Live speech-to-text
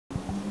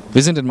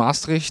Wir sind in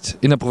Maastricht,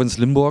 in der Provinz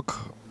Limburg.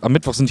 Am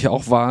Mittwoch sind hier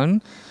auch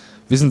Wahlen.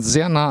 Wir sind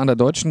sehr nah an der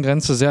deutschen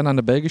Grenze, sehr nah an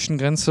der belgischen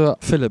Grenze.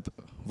 Philipp,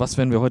 was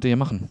werden wir heute hier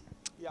machen?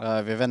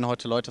 Wir werden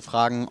heute Leute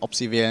fragen, ob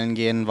sie wählen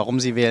gehen, warum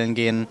sie wählen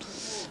gehen,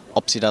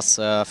 ob sie das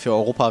für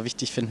Europa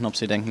wichtig finden, ob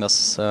sie denken,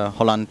 dass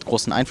Holland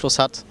großen Einfluss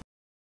hat.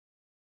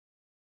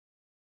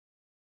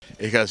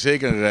 Ik ga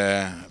zeker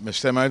mijn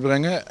stem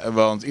uitbrengen,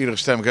 want iedere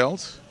stem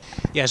geldt.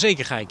 Ja,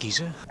 zeker ga ik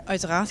kiezen.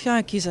 Uiteraard ga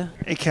ik kiezen.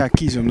 Ik ga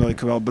kiezen omdat ik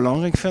het wel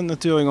belangrijk vind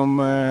natuurlijk om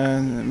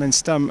mijn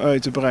stem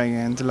uit te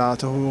brengen en te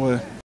laten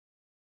horen.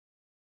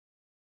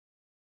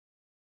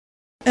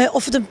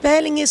 Of het een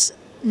peiling is?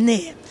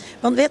 Nee.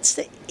 Want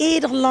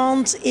ieder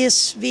land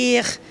is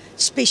weer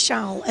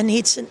speciaal en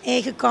heeft zijn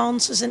eigen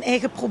kansen, zijn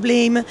eigen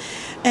problemen.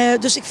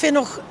 Dus ik vind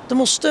nog, de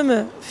moet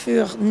stemmen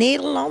voor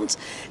Nederland.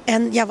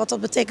 En ja, wat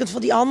dat betekent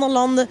voor die andere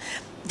landen,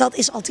 dat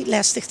is altijd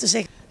lastig te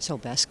zeggen. Het zou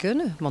best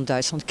kunnen, want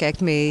Duitsland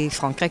kijkt mee,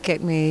 Frankrijk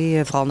kijkt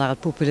mee, vooral naar het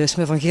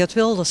populisme van Geert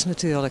Wilders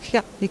natuurlijk.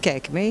 Ja, die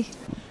kijken mee.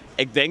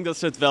 Ik denk dat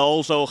ze het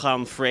wel zo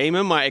gaan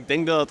framen, maar ik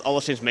denk dat het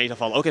alleszins mee zal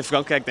vallen. Ook in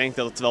Frankrijk denk ik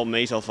dat het wel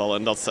mee zal vallen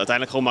en dat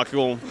uiteindelijk gewoon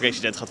Macron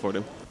president gaat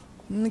worden.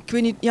 Ik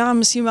weet niet, ja,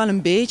 misschien wel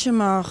een beetje,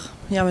 maar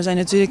ja, we zijn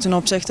natuurlijk ten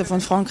opzichte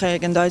van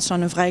Frankrijk en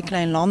Duitsland een vrij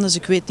klein land. Dus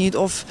ik weet niet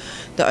of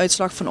de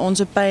uitslag van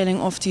onze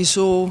peiling of die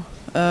zo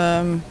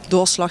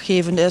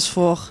doorslaggevend is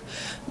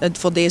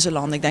voor deze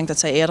landen. Ik denk dat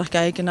zij eerder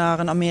kijken naar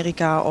een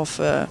Amerika of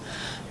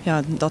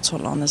ja, dat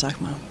soort landen, zeg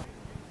maar.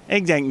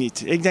 Ik denk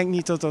niet. Ik denk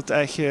niet dat dat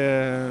echt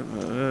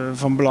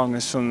van belang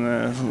is van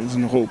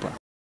Europa.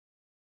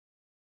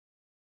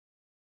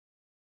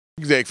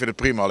 Ik vind het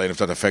prima, alleen of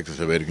dat effect is,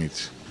 dat weet ik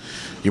niet.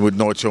 Je moet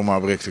nooit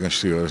zomaar berichten gaan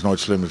sturen, dat is nooit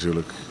slim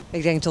natuurlijk.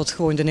 Ik denk dat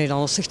gewoon de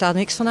Nederlanders zich daar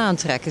niks van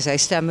aantrekken. Zij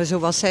stemmen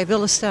zoals zij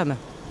willen stemmen.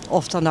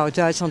 Of dan nou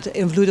Duitsland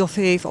invloed op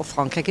heeft of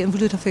Frankrijk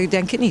invloed op heeft,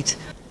 denk ik niet.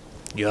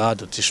 Ja,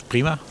 dat is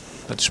prima.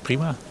 Dat is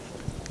prima.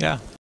 Ja.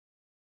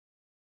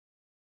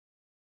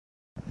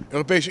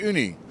 Europese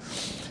Unie.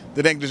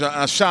 Dan denk ik dus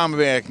aan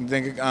samenwerking,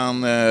 denk ik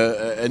aan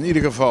in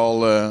ieder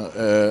geval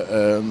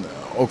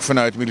ook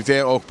vanuit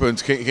militair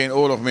oogpunt geen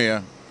oorlog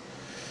meer.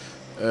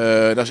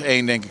 Dat is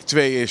één, denk ik.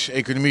 Twee is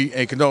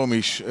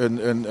economisch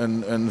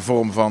een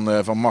vorm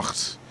van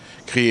macht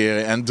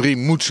creëren. En drie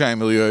moet zijn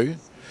milieu.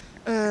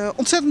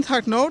 Ontzettend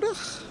hard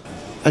nodig.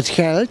 Het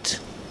geld.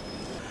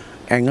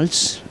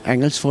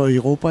 Engels voor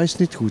Europa is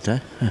niet goed, hè?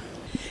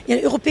 Ja,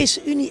 de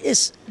Europese Unie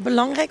is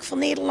belangrijk voor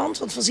Nederland,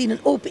 want we zien een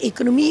open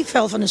economie,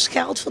 veel van ons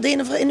geld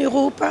verdienen we in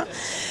Europa.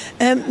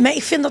 Maar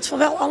ik vind dat we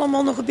wel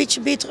allemaal nog een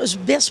beetje beter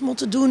ons best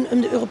moeten doen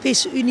om de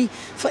Europese Unie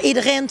voor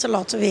iedereen te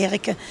laten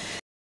werken.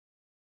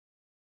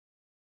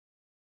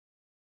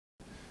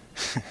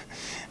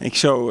 Ik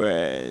zou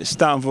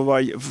staan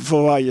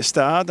voor waar je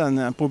staat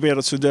en probeer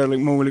dat zo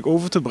duidelijk mogelijk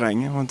over te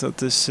brengen. Want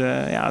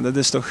dat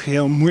is toch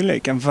heel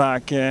moeilijk. En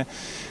vaak,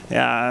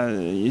 ja,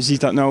 je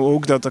ziet dat nou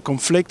ook, dat er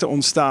conflicten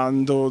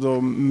ontstaan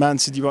door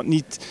mensen die wat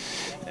niet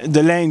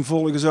de lijn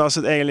volgen zoals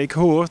het eigenlijk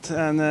hoort.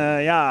 En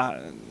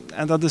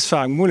dat is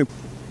vaak moeilijk.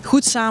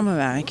 Goed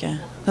samenwerken,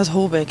 dat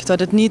hoop ik. Dat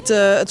het niet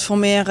het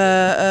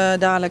formeren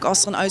dadelijk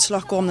als er een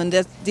uitslag komt.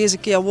 En deze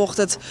keer wordt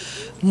het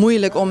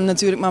moeilijk om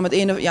natuurlijk maar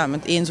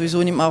met één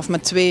sowieso niet, maar of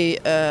met twee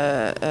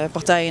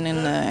partijen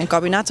een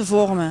kabinet te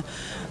vormen.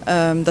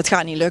 Dat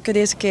gaat niet lukken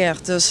deze keer.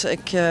 Dus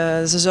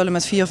ze zullen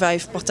met 4,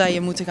 5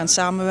 partijen moeten gaan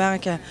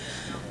samenwerken.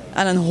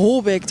 En dan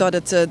hoop ik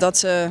dat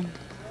ze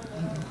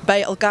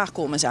bij elkaar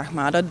komen, zeg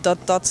maar.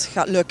 Dat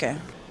gaat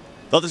lukken.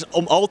 Dat is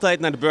om altijd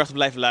naar de burger te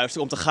blijven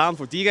luisteren, om te gaan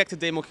voor directe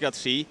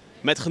democratie,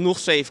 met genoeg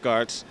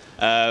safeguards,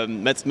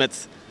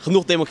 met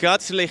genoeg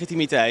democratische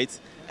legitimiteit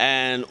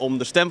en om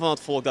de stem van het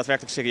volk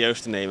daadwerkelijk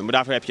serieus te nemen. Maar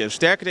daarvoor heb je een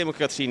sterke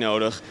democratie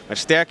nodig, met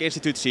sterke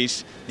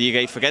instituties die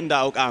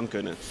referenda ook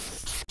aankunnen.